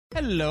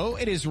Hello,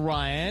 it is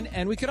Ryan,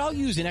 and we could all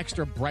use an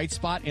extra bright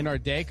spot in our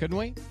day, couldn't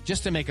we?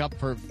 Just to make up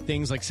for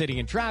things like sitting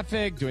in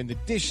traffic, doing the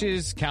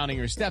dishes, counting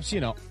your steps,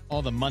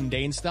 all the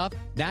mundane stuff.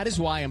 That is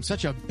why I'm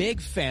such a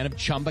big fan of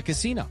Chumba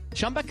Casino.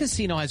 Chumba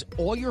Casino has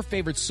all your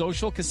favorite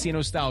social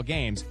casino-style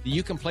games that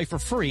you can play for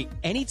free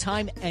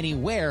anytime,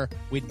 anywhere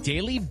with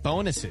daily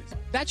bonuses.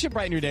 That should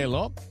brighten your day a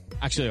little.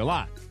 Actually, a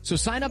lot. So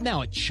sign up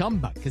now at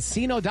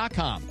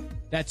ChumbaCasino.com.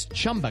 That's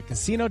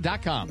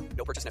ChumbaCasino.com.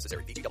 No purchase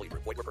necessary. VGW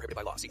Group. Void where prohibited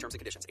by law. See terms and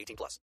conditions.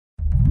 18+.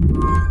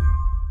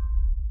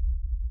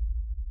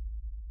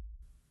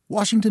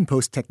 Washington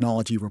Post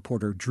technology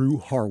reporter Drew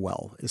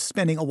Harwell is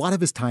spending a lot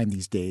of his time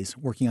these days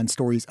working on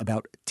stories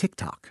about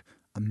TikTok,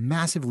 a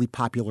massively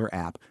popular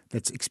app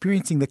that's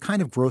experiencing the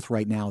kind of growth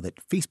right now that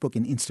Facebook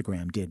and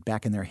Instagram did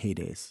back in their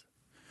heydays.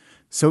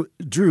 So,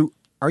 Drew,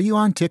 are you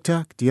on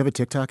TikTok? Do you have a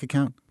TikTok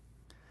account?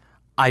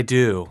 I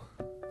do.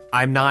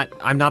 I'm not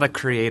a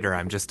creator.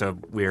 I'm just a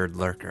weird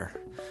lurker.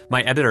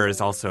 My editor is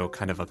also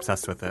kind of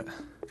obsessed with it.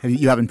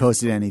 You haven't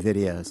posted any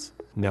videos?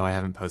 No, I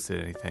haven't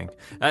posted anything.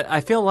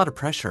 I feel a lot of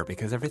pressure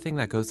because everything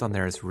that goes on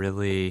there is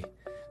really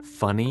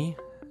funny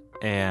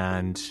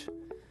and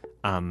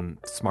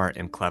smart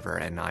and clever,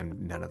 and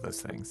I'm none of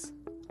those things.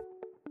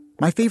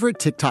 My favorite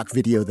TikTok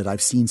video that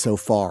I've seen so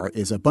far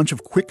is a bunch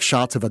of quick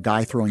shots of a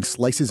guy throwing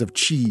slices of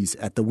cheese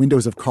at the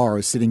windows of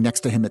cars sitting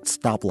next to him at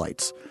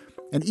stoplights.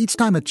 And each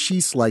time a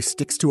cheese slice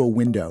sticks to a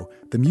window,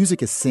 the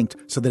music is synced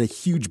so that a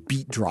huge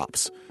beat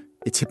drops.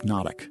 It's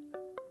hypnotic.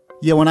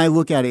 Yeah, when I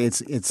look at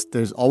it,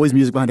 there's always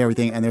music behind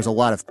everything, and there's a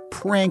lot of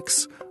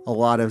pranks, a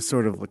lot of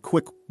sort of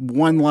quick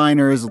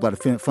one-liners, a lot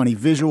of funny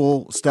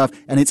visual stuff,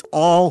 and it's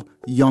all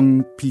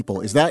young people.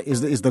 Is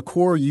the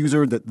core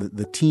user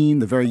the teen,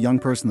 the very young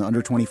person, the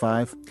under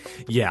 25?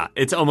 Yeah,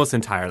 it's almost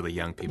entirely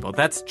young people.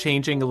 That's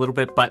changing a little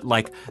bit, but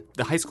like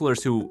the high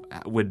schoolers who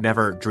would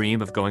never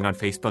dream of going on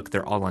Facebook,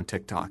 they're all on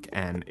TikTok,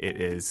 and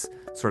it is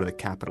sort of the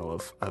capital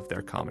of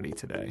their comedy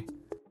today.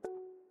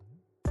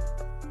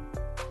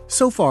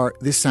 So far,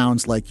 this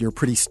sounds like your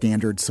pretty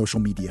standard social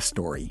media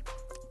story.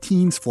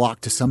 Teens flock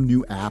to some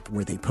new app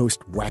where they post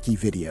wacky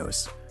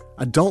videos.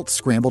 Adults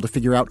scramble to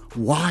figure out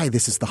why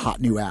this is the hot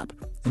new app.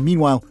 And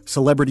meanwhile,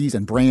 celebrities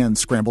and brands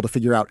scramble to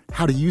figure out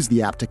how to use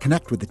the app to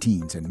connect with the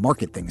teens and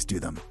market things to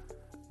them.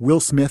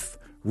 Will Smith,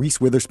 Reese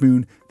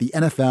Witherspoon, the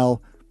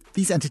NFL,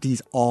 these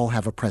entities all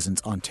have a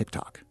presence on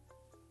TikTok.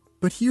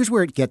 But here's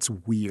where it gets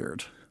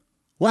weird.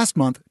 Last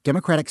month,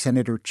 Democratic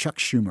Senator Chuck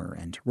Schumer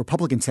and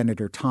Republican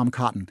Senator Tom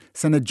Cotton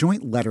sent a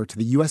joint letter to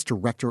the U.S.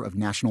 Director of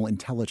National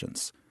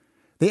Intelligence.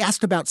 They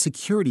asked about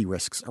security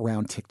risks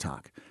around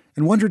TikTok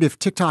and wondered if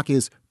TikTok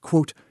is,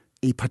 quote,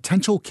 a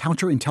potential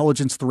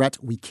counterintelligence threat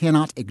we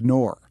cannot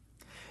ignore.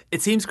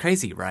 It seems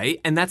crazy,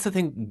 right? And that's the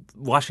thing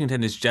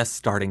Washington is just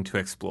starting to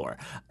explore.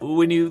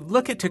 When you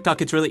look at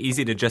TikTok, it's really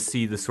easy to just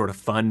see the sort of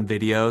fun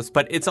videos,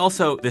 but it's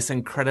also this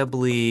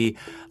incredibly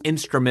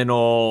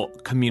instrumental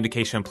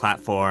communication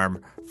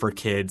platform for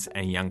kids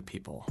and young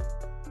people.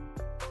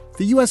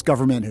 The U.S.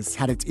 government has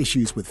had its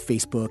issues with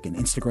Facebook and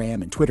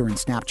Instagram and Twitter and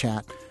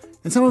Snapchat,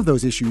 and some of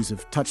those issues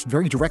have touched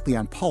very directly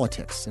on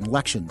politics and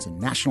elections and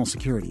national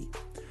security.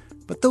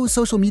 But those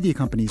social media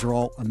companies are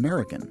all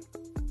American,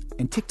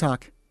 and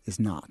TikTok is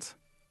not.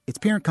 Its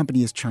parent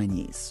company is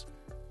Chinese,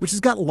 which has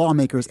got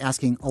lawmakers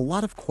asking a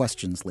lot of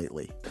questions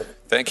lately.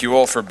 Thank you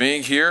all for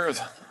being here. I'd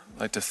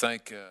like to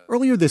thank...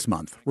 Earlier this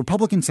month,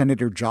 Republican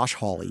Senator Josh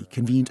Hawley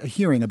convened a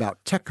hearing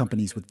about tech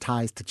companies with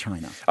ties to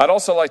China. I'd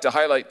also like to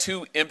highlight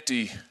two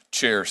empty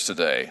chairs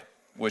today,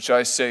 which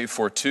I save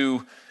for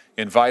two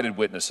invited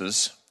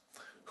witnesses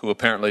who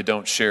apparently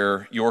don't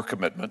share your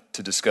commitment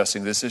to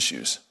discussing these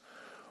issues.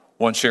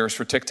 One chair is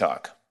for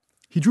TikTok.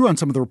 He drew on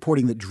some of the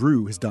reporting that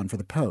Drew has done for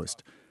The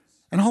Post.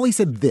 And Hawley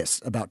said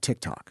this about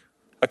TikTok.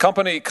 A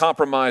company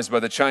compromised by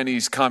the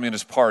Chinese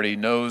Communist Party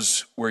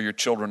knows where your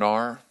children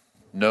are,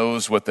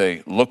 knows what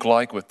they look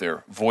like, what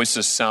their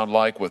voices sound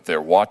like, what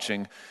they're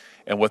watching,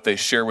 and what they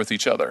share with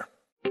each other.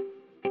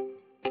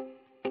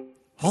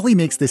 Hawley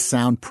makes this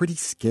sound pretty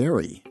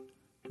scary.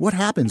 What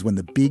happens when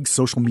the big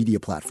social media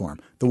platform,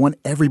 the one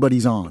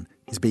everybody's on,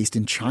 is based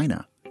in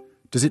China?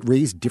 Does it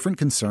raise different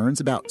concerns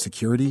about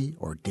security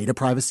or data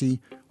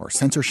privacy or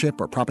censorship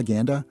or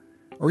propaganda?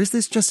 Or is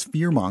this just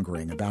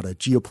fear-mongering about a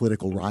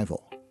geopolitical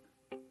rival?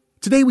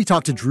 Today we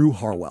talk to Drew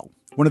Harwell,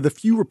 one of the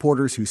few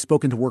reporters who's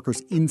spoken to workers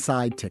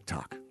inside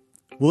TikTok.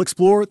 We'll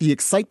explore the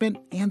excitement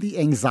and the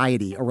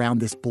anxiety around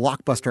this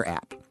blockbuster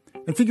app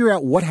and figure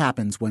out what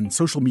happens when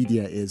social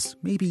media is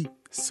maybe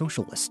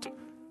socialist.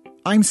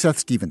 I'm Seth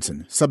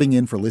Stevenson, subbing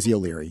in for Lizzie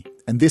O'Leary,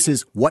 and this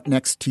is What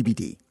Next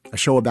TBD, a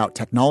show about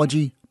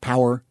technology,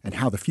 power, and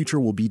how the future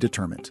will be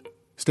determined.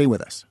 Stay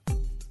with us.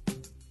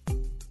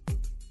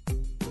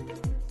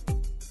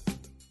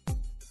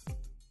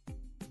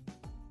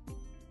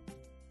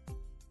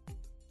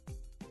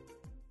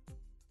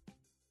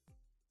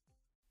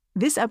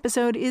 This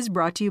episode is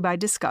brought to you by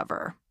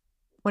Discover.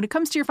 When it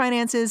comes to your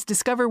finances,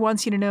 Discover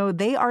wants you to know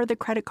they are the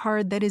credit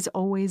card that is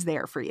always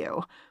there for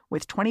you.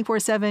 With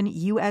 24/7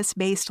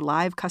 U.S.-based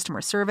live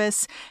customer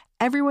service,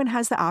 everyone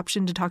has the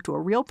option to talk to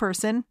a real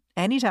person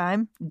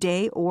anytime,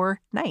 day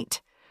or night.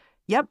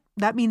 Yep,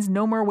 that means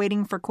no more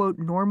waiting for, quote,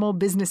 normal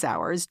business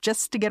hours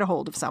just to get a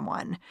hold of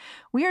someone.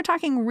 We are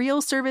talking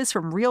real service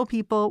from real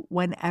people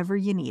whenever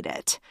you need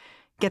it.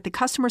 Get the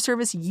customer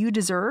service you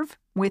deserve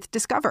with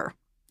Discover.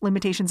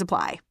 Limitations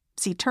apply.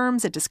 See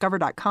terms at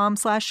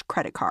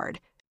discover.com/creditcard.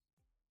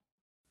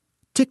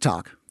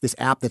 TikTok, this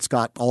app that's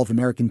got all of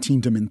American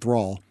teendom in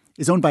thrall,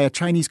 is owned by a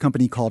Chinese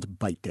company called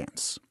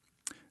ByteDance.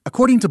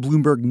 According to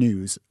Bloomberg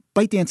News,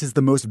 ByteDance is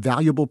the most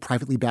valuable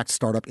privately backed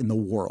startup in the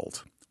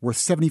world, worth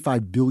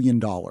 $75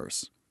 billion.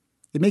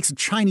 It makes a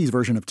Chinese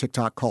version of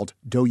TikTok called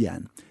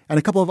Douyin and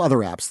a couple of other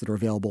apps that are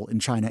available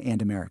in China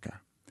and America.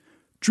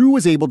 Drew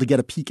was able to get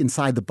a peek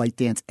inside the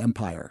ByteDance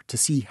empire to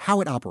see how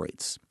it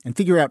operates and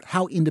figure out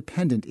how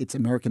independent its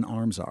American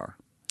arms are.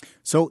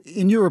 So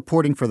in your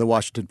reporting for the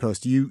Washington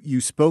Post,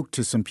 you spoke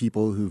to some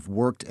people who've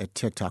worked at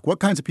TikTok. What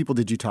kinds of people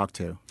did you talk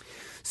to?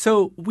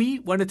 So we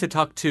wanted to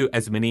talk to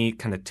as many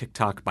kind of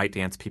TikTok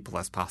ByteDance people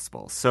as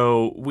possible.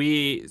 So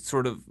we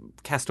sort of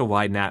cast a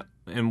wide net,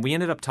 and we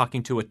ended up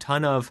talking to a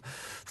ton of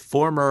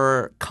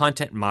former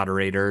content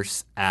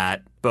moderators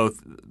at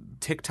both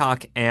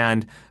TikTok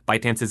and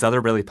ByteDance's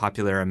other really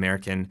popular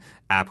American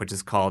app, which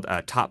is called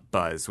Top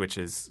Buzz, which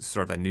is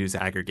sort of a news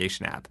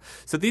aggregation app.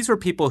 So these were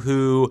people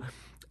who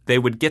they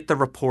would get the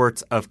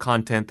reports of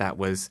content that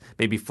was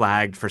maybe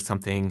flagged for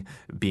something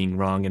being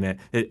wrong in it.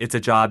 It's a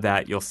job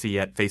that you'll see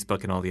at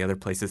Facebook and all the other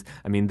places.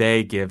 I mean,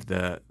 they give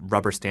the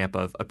rubber stamp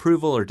of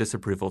approval or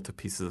disapproval to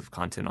pieces of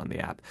content on the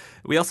app.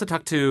 We also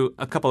talked to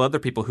a couple other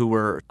people who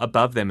were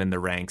above them in the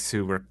ranks,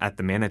 who were at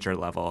the manager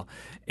level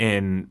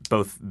in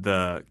both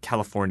the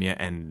California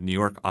and New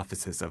York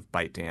offices of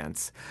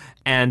ByteDance.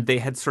 And they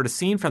had sort of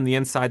seen from the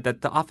inside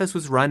that the office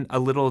was run a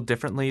little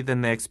differently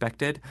than they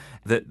expected.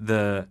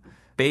 The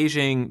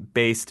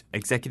Beijing-based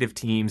executive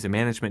teams and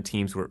management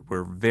teams were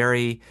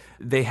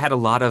they had a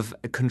lot of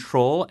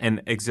control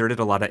and exerted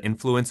a lot of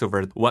influence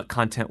over what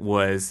content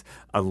was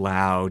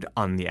allowed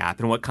on the app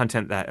and what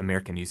content that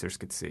American users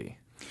could see.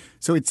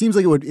 So it seems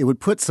like it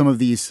would put some of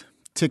these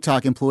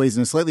TikTok employees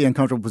in a slightly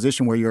uncomfortable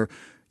position where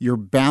you're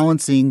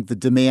balancing the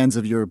demands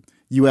of your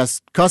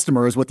U.S.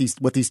 customers, what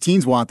these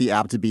teens want the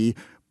app to be,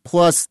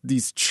 plus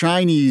these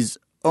Chinese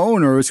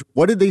owners.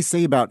 What did they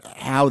say about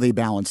how they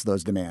balance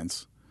those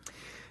demands?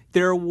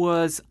 There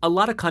was a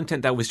lot of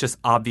content that was just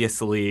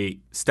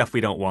obviously stuff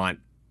we don't want,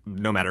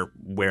 no matter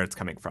where it's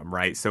coming from,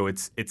 right? So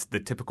it's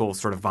the typical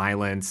sort of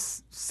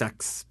violence,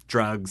 sex,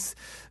 drugs,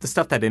 the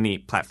stuff that any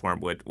platform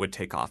would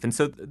take off. And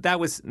so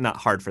that was not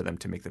hard for them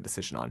to make the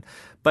decision on.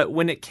 But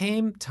when it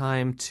came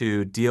time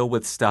to deal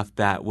with stuff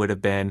that would have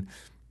been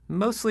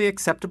mostly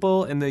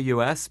acceptable in the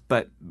U.S.,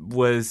 but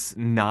was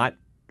not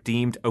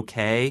deemed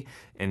okay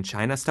in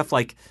China, stuff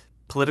like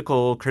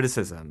political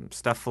criticism,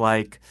 stuff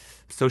like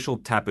social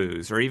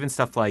taboos, or even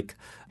stuff like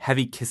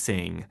heavy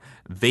kissing,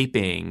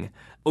 vaping,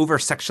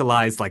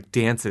 over-sexualized like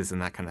dances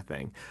and that kind of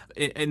thing.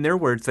 In their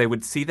words, they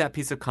would see that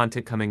piece of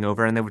content coming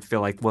over and they would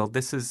feel like, well,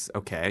 this is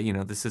okay. You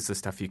know, this is the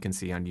stuff you can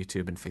see on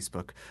YouTube and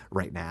Facebook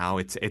right now.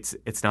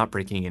 It's not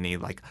breaking any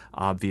like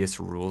obvious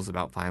rules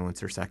about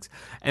violence or sex.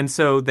 And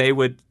so they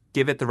would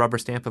give it the rubber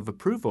stamp of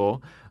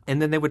approval,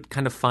 and then they would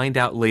kind of find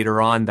out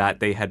later on that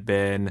they had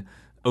been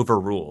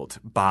overruled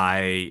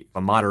by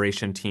a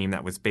moderation team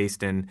that was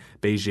based in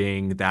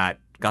Beijing that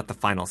got the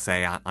final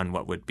say on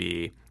what would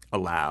be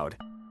allowed.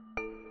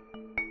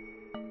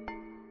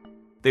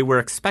 They were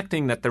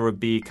expecting that there would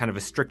be kind of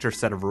a stricter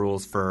set of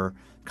rules for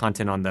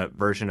content on the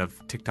version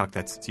of TikTok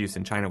that's used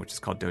in China, which is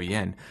called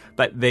Douyin.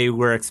 But they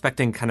were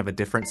expecting kind of a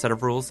different set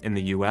of rules in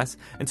the U.S.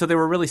 And so they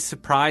were really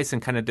surprised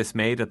and kind of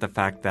dismayed at the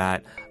fact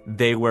that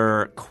they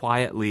were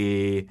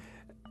quietly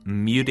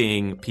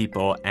muting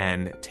people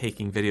and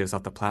taking videos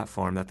off the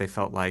platform that they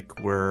felt like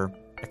were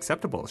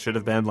acceptable, should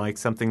have been like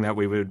something that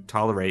we would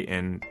tolerate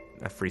in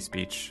a free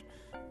speech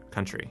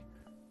country.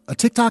 A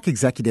TikTok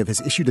executive has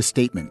issued a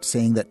statement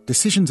saying that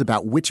decisions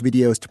about which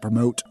videos to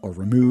promote or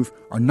remove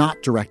are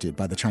not directed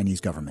by the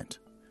Chinese government.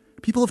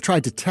 People have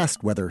tried to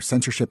test whether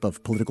censorship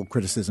of political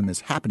criticism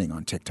is happening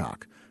on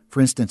TikTok,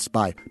 for instance,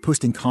 by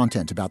posting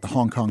content about the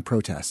Hong Kong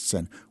protests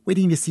and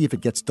waiting to see if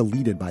it gets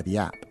deleted by the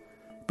app.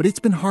 But it's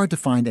been hard to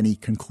find any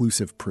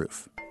conclusive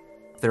proof.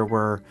 There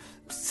were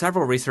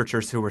several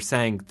researchers who were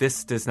saying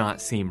this does not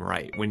seem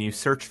right. When you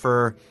search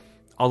for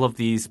all of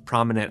these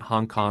prominent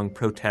Hong Kong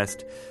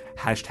protest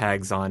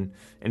hashtags on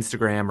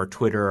Instagram or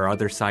Twitter or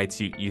other sites,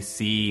 you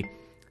see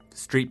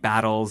street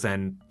battles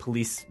and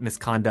police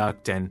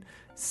misconduct and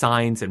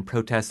signs and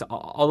protests,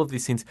 all of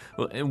these things.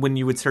 And when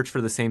you would search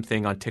for the same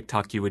thing on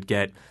TikTok, you would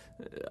get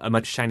a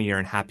much shinier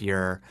and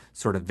happier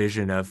sort of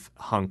vision of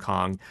Hong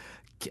Kong.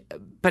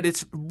 But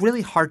it's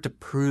really hard to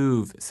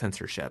prove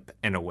censorship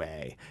in a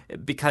way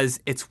because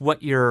it's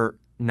what you're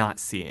not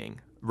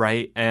seeing,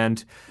 right?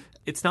 And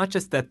it's not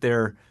just that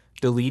they're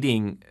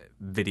deleting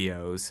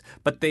videos,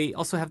 but they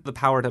also have the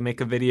power to make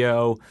a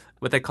video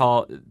what they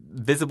call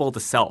visible to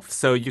self.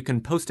 So you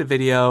can post a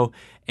video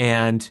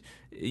and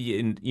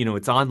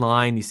it's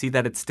online. You see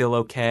that it's still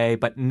okay,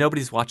 but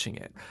nobody's watching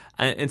it.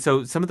 And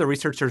so some of the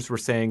researchers were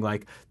saying,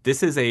 like,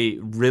 this is a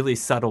really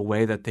subtle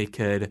way that they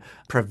could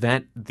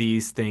prevent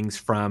these things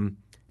from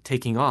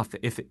taking off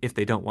if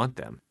they don't want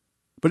them.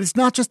 But it's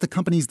not just the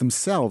companies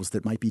themselves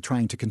that might be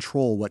trying to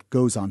control what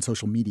goes on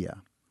social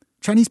media.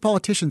 Chinese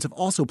politicians have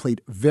also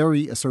played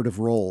very assertive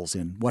roles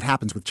in what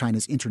happens with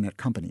China's internet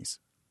companies.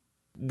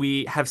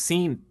 We have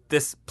seen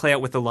this play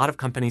out with a lot of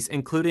companies,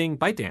 including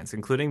ByteDance,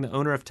 including the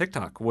owner of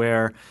TikTok,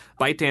 where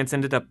ByteDance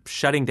ended up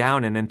shutting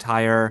down an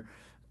entire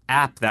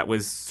app that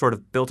was sort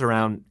of built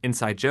around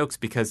inside jokes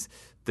because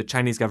the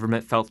Chinese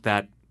government felt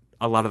that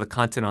a lot of the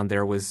content on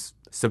there was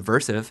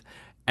subversive.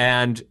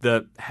 And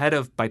the head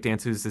of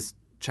ByteDance, who's this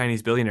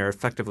Chinese billionaire,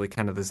 effectively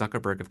kind of the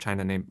Zuckerberg of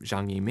China, named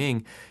Zhang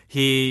Yiming,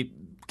 he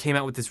came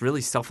out with this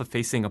really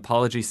self-effacing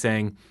apology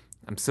saying,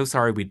 I'm so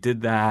sorry we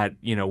did that.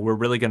 We're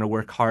really going to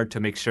work hard to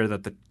make sure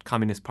that the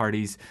Communist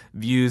Party's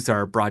views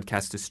are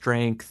broadcast to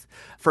strength.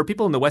 For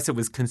people in the West, it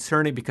was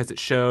concerning because it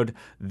showed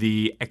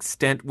the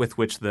extent with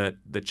which the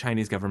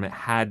Chinese government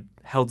had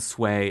held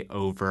sway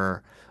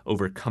over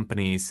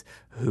companies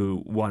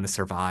who want to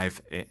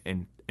survive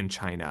in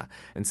China.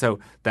 And so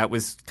that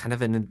was kind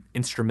of an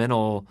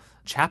instrumental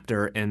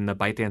chapter in the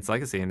ByteDance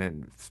legacy. And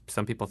then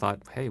some people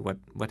thought, hey,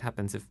 what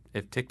happens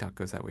if TikTok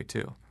goes that way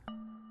too?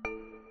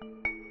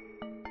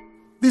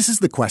 This is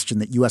the question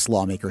that U.S.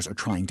 lawmakers are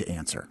trying to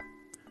answer.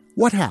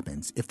 What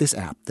happens if this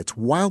app that's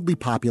wildly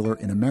popular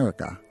in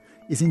America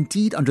is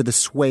indeed under the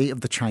sway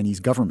of the Chinese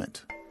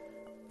government?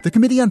 The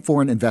Committee on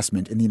Foreign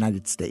Investment in the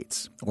United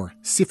States, or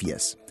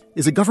CFIUS,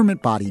 is a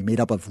government body made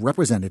up of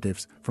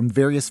representatives from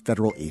various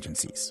federal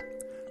agencies.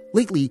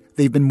 Lately,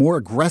 they've been more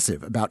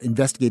aggressive about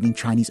investigating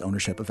Chinese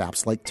ownership of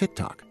apps like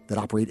TikTok that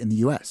operate in the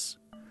U.S.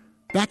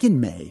 Back in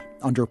May,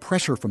 under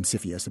pressure from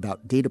CFIUS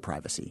about data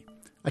privacy,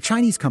 a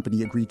Chinese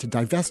company agreed to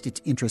divest its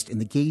interest in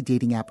the gay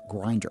dating app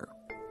Grindr.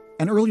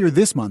 And earlier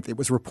this month, it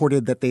was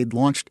reported that they'd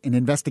launched an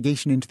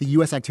investigation into the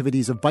U.S.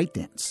 activities of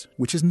ByteDance,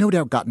 which has no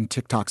doubt gotten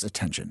TikTok's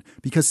attention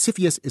because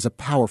CFIUS is a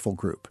powerful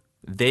group.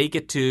 They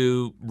get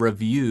to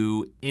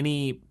review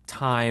any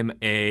time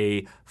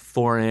a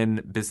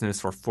foreign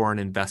business or foreign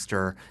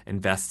investor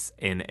invests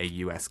in a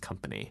U.S.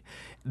 company.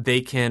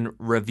 They can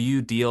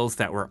review deals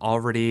that were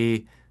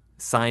already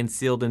signed,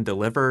 sealed, and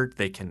delivered.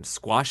 They can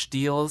squash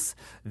deals.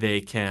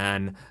 They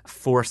can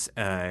force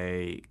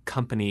a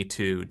company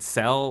to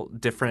sell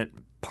different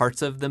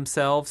parts of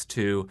themselves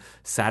to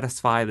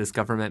satisfy this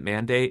government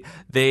mandate.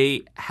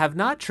 They have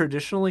not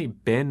traditionally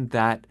been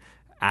that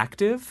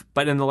active,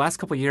 but in the last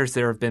couple of years,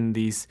 there have been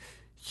these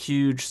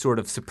huge sort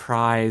of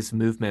surprise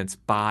movements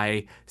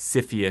by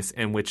CFIUS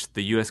in which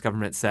the U.S.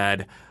 government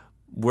said,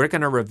 we're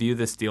going to review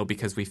this deal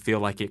because we feel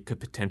like it could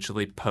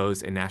potentially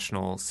pose a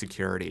national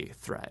security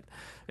threat.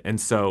 And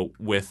so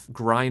with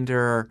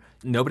Grindr,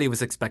 nobody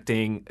was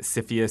expecting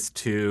CFIUS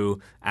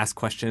to ask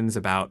questions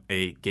about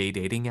a gay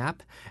dating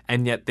app.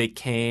 And yet they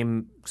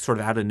came sort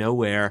of out of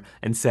nowhere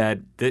and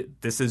said,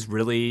 this is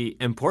really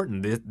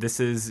important. This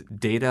is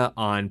data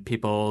on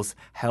people's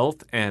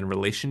health and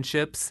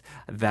relationships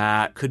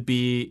that could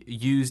be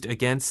used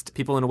against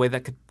people in a way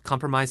that could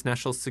compromise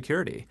national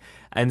security.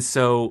 And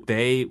so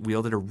they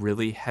wielded a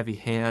really heavy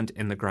hand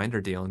in the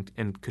Grindr deal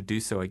and could do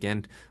so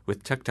again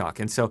with TikTok.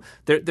 And so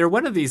they're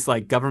one of these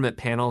like government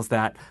panels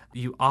that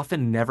you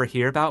often never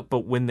hear about,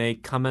 but when they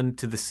come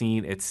into the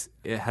scene, it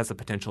has the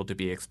potential to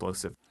be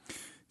explosive.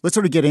 Let's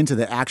sort of get into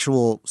the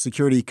actual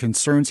security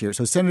concerns here.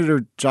 So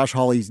Senator Josh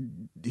Hawley,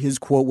 his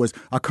quote was,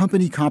 "A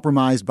company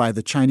compromised by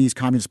the Chinese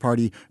Communist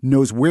Party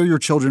knows where your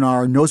children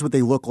are, knows what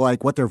they look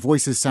like, what their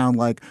voices sound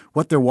like,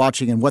 what they're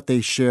watching, and what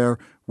they share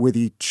with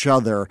each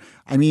other."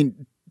 I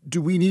mean,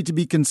 do we need to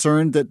be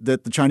concerned that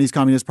the Chinese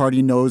Communist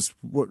Party knows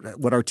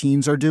what our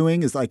teens are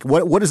doing? Is like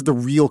what is the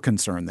real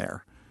concern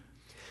there?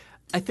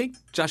 I think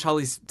Josh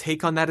Hawley's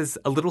take on that is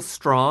a little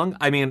strong.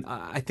 I mean,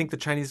 I think the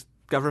Chinese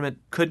government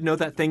could know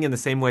that thing in the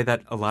same way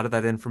that a lot of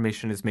that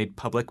information is made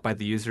public by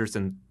the users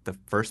in the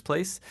first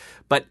place.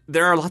 But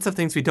there are lots of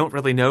things we don't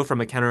really know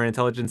from a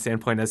counterintelligence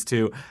standpoint as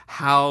to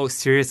how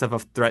serious of a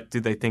threat do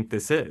they think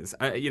this is.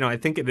 I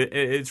think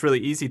it's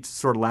really easy to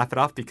sort of laugh it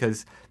off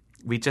because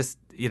we just,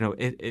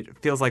 it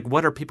feels like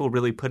what are people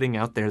really putting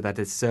out there that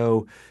is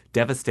so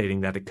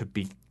devastating that it could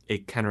be a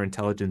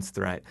counterintelligence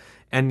threat.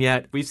 And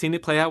yet we've seen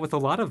it play out with a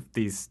lot of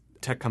these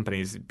tech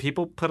companies.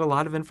 People put a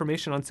lot of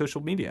information on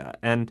social media,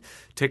 and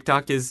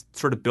TikTok is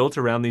sort of built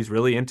around these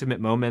really intimate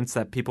moments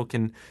that people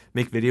can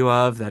make video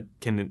of that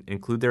can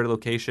include their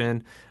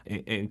location,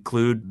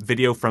 include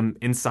video from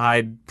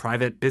inside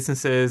private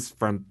businesses,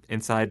 from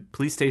inside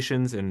police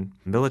stations and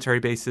military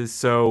bases.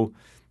 So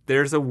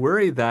there's a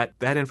worry that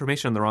that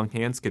information in the wrong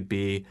hands could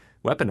be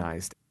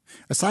weaponized.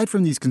 Aside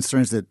from these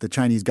concerns that the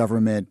Chinese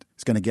government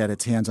is going to get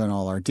its hands on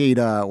all our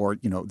data or,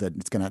 that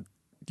it's going to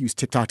use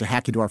TikTok to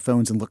hack into our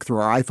phones and look through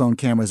our iPhone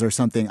cameras or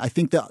something. I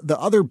think the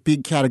other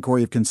big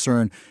category of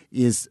concern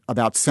is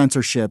about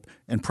censorship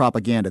and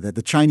propaganda, that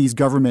the Chinese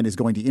government is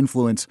going to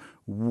influence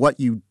what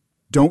you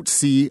don't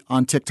see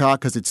on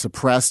TikTok because it's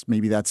suppressed.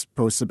 Maybe that's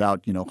posts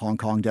about, Hong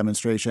Kong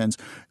demonstrations.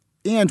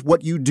 And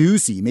what you do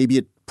see, maybe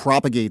it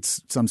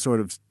propagates some sort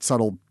of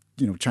subtle,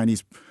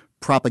 Chinese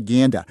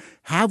propaganda.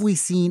 Have we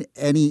seen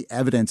any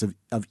evidence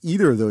of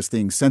either of those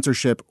things,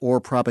 censorship or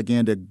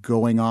propaganda,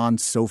 going on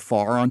so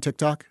far on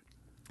TikTok?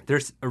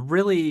 There's a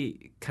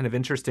really kind of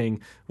interesting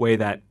way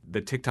that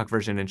the TikTok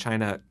version in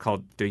China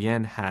called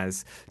Douyin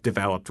has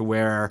developed,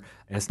 where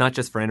it's not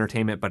just for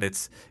entertainment, but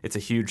it's a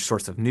huge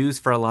source of news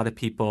for a lot of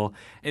people.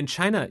 In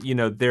China,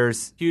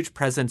 there's huge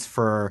presence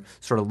for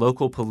sort of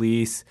local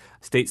police,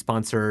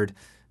 state-sponsored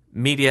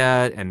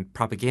media and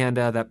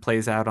propaganda that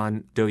plays out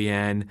on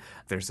Douyin.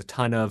 There's a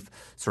ton of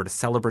sort of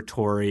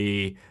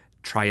celebratory,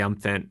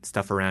 triumphant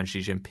stuff around Xi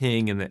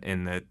Jinping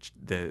in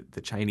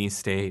the Chinese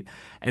state.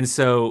 And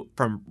so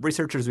from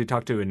researchers we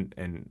talked to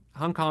in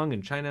Hong Kong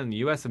and China and the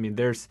US,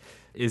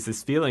 is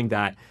this feeling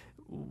that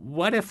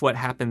what if what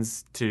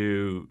happens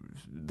to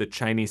the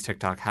Chinese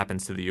TikTok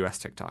happens to the US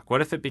TikTok?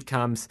 What if it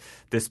becomes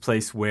this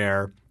place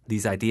where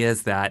these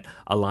ideas that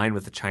align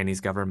with the Chinese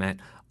government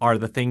are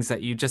the things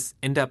that you just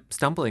end up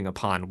stumbling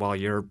upon while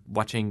you're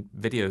watching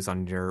videos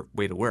on your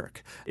way to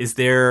work? Is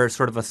there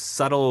sort of a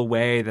subtle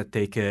way that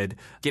they could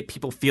get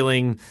people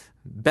feeling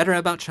better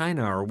about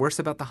China or worse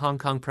about the Hong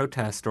Kong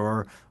protest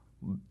or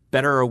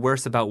better or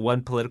worse about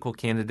one political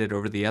candidate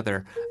over the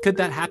other? Could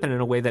that happen in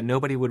a way that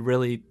nobody would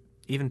really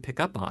even pick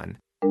up on?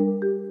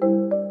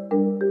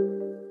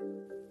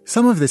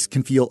 Some of this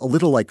can feel a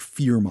little like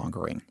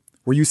fear-mongering,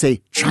 where you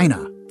say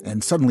China,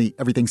 and suddenly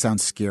everything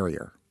sounds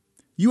scarier.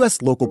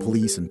 U.S. local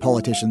police and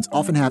politicians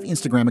often have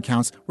Instagram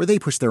accounts where they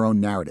push their own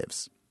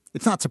narratives.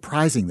 It's not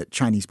surprising that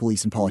Chinese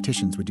police and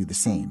politicians would do the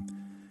same.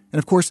 And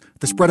of course,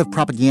 the spread of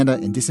propaganda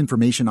and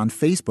disinformation on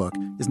Facebook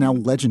is now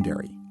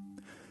legendary.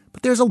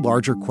 But there's a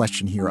larger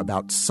question here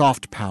about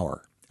soft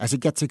power as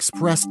it gets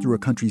expressed through a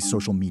country's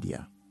social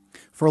media.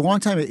 For a long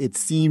time, it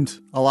seemed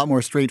a lot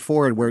more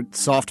straightforward, where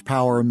soft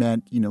power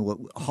meant,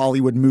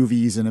 Hollywood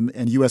movies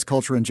and U.S.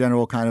 culture in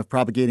general kind of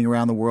propagating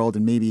around the world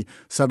and maybe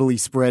subtly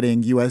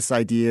spreading U.S.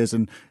 ideas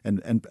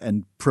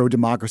and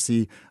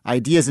pro-democracy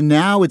ideas. And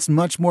now it's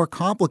much more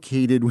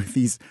complicated with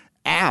these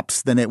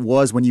apps than it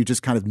was when you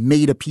just kind of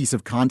made a piece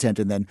of content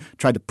and then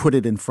tried to put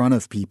it in front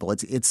of people.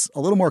 It's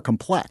a little more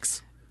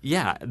complex.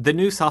 Yeah, the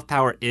new soft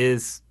power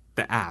is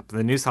the app.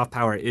 The new soft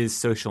power is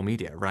social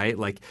media, right?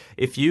 Like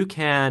if you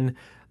can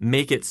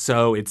make it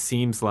so it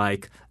seems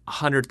like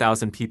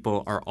 100,000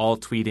 people are all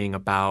tweeting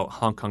about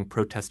Hong Kong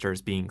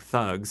protesters being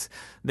thugs,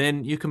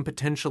 then you can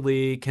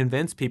potentially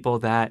convince people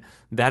that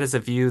that is a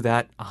view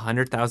that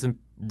 100,000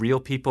 real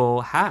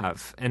people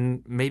have.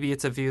 And maybe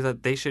it's a view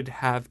that they should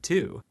have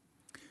too.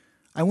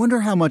 I wonder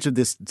how much of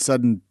this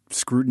sudden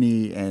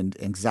scrutiny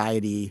and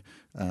anxiety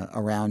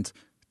around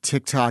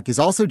TikTok is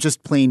also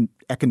just plain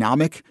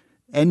economic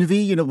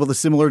envy.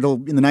 Similar to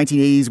in the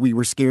 1980s, we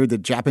were scared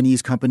that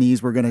Japanese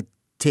companies were going to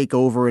take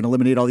over and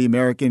eliminate all the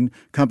American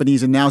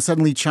companies. And now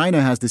suddenly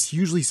China has this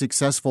hugely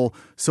successful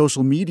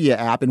social media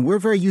app. And we're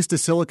very used to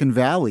Silicon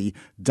Valley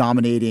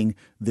dominating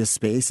this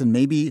space. And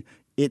maybe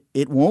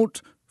it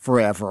won't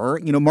forever.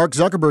 Mark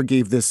Zuckerberg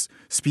gave this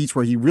speech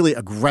where he really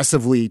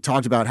aggressively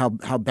talked about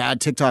how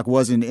bad TikTok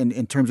was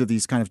in terms of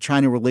these kind of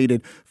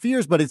China-related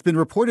fears. But it's been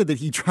reported that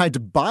he tried to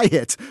buy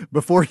it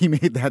before he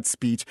made that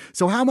speech.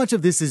 So how much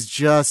of this is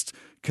just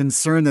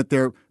concern that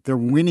they're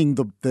winning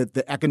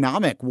the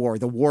economic war,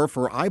 the war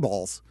for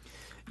eyeballs?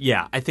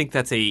 Yeah, I think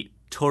that's a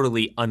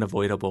totally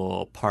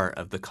unavoidable part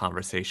of the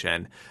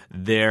conversation.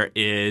 There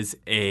is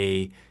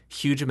a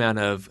huge amount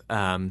of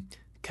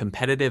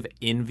competitive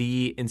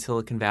envy in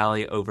Silicon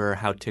Valley over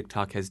how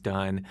TikTok has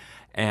done,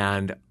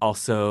 and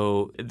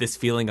also this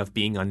feeling of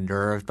being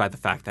unnerved by the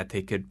fact that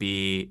they could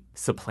be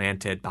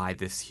supplanted by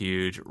this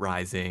huge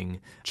rising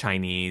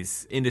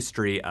Chinese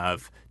industry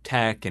of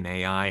tech and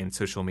AI and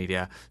social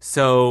media.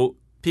 So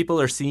people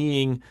are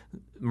seeing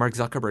Mark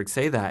Zuckerberg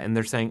say that, and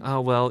they're saying,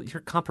 oh, well,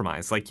 you're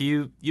compromised. Like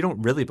you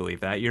don't really believe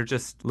that. You're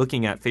just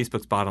looking at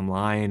Facebook's bottom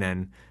line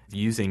and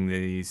using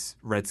these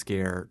Red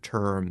Scare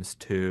terms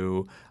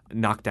to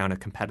knock down a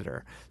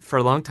competitor. For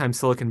a long time,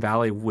 Silicon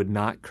Valley would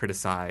not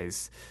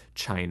criticize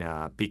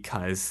China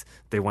because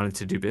they wanted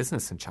to do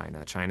business in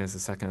China. China is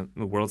the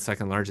world's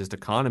second largest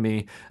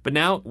economy. But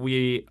now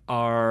we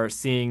are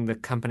seeing the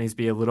companies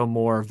be a little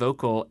more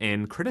vocal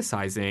in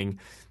criticizing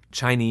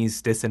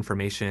Chinese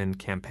disinformation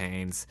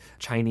campaigns,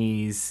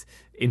 Chinese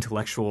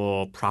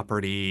intellectual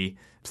property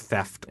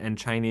theft, and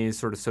Chinese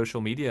sort of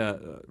social media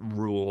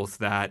rules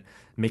that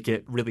make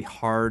it really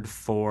hard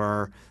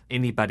for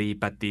anybody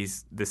but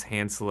this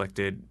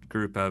hand-selected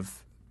group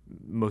of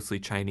mostly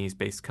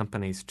Chinese-based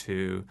companies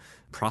to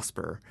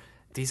prosper.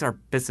 These are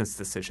business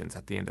decisions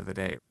at the end of the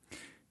day.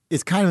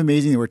 It's kind of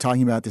amazing that we're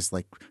talking about this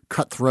like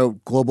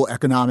cutthroat global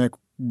economic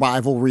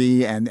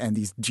rivalry and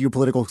these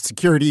geopolitical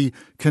security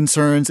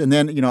concerns. And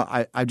then,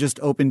 I just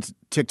opened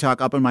TikTok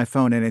up on my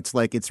phone and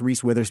it's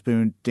Reese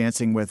Witherspoon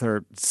dancing with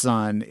her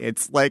son.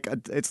 It's like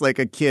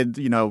a kid,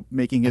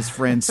 making his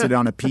friend sit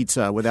on a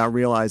pizza without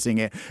realizing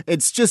it.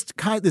 It's just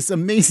kind of this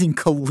amazing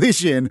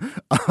collision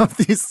of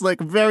these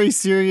very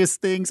serious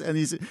things and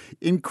these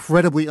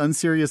incredibly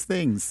unserious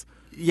things.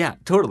 Yeah,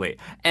 totally.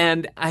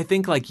 And I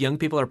think young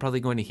people are probably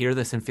going to hear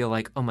this and feel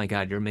like, oh my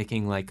God, you're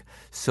making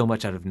so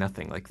much out of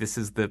nothing. This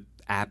is the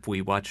app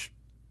we watch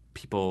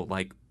people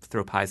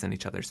throw pies in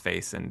each other's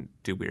face and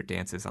do weird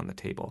dances on the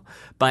table.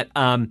 But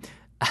I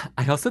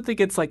also think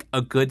it's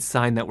a good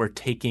sign that we're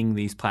taking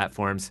these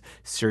platforms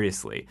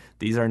seriously.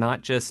 These are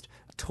not just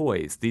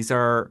toys. These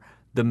are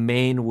the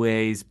main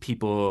ways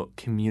people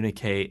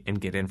communicate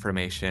and get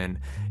information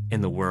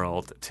in the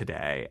world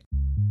today.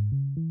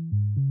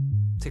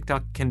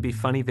 TikTok can be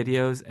funny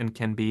videos and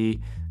can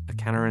be a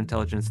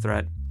counterintelligence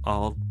threat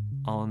all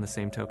in the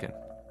same token.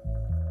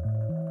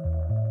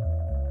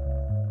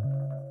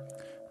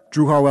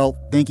 Drew Harwell,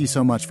 thank you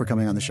so much for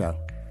coming on the show.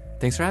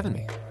 Thanks for having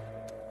me.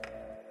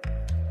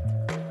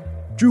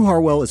 Drew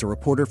Harwell is a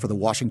reporter for The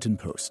Washington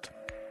Post.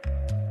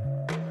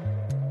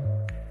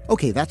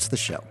 Okay, that's the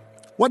show.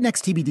 What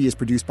Next TBD is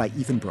produced by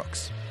Ethan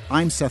Brooks.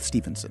 I'm Seth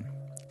Stevenson.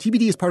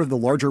 TBD is part of the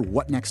larger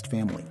What Next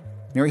family.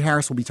 Mary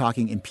Harris will be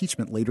talking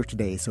impeachment later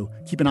today, so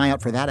keep an eye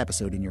out for that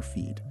episode in your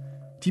feed.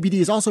 TBD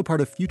is also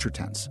part of Future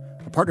Tense,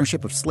 a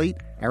partnership of Slate,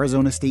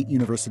 Arizona State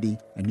University,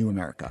 and New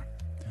America.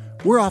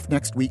 We're off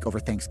next week over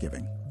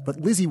Thanksgiving, but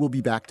Lizzie will be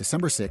back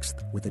December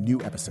 6th with a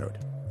new episode.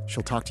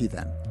 She'll talk to you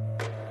then.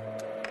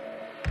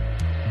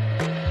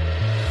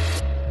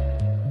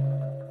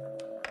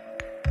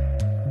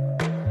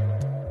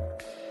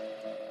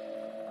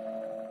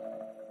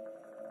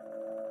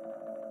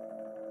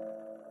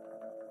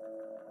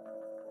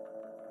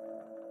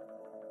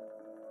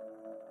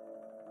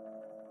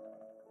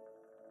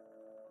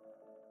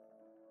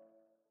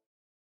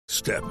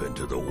 Step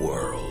into the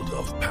world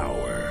of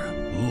power,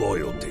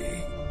 loyalty,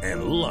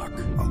 and luck.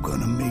 I'm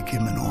gonna make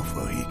him an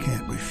offer he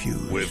can't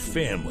refuse. With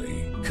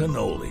family,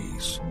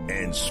 cannolis,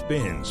 and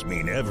spins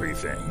mean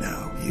everything.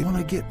 Now, you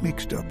wanna get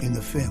mixed up in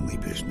the family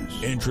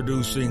business.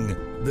 Introducing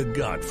The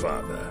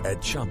Godfather at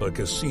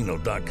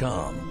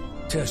ChumbaCasino.com.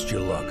 Test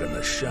your luck in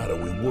the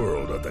shadowy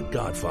world of The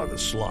Godfather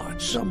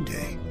slot.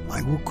 Someday,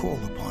 I will call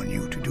upon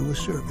you to do a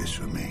service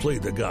for me. Play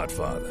The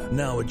Godfather,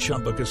 now at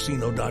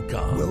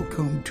ChumbaCasino.com.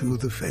 Welcome to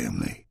the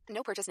family.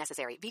 No purchase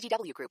necessary.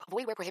 VGW Group.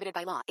 Void where prohibited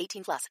by law.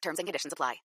 18+. Terms and conditions apply.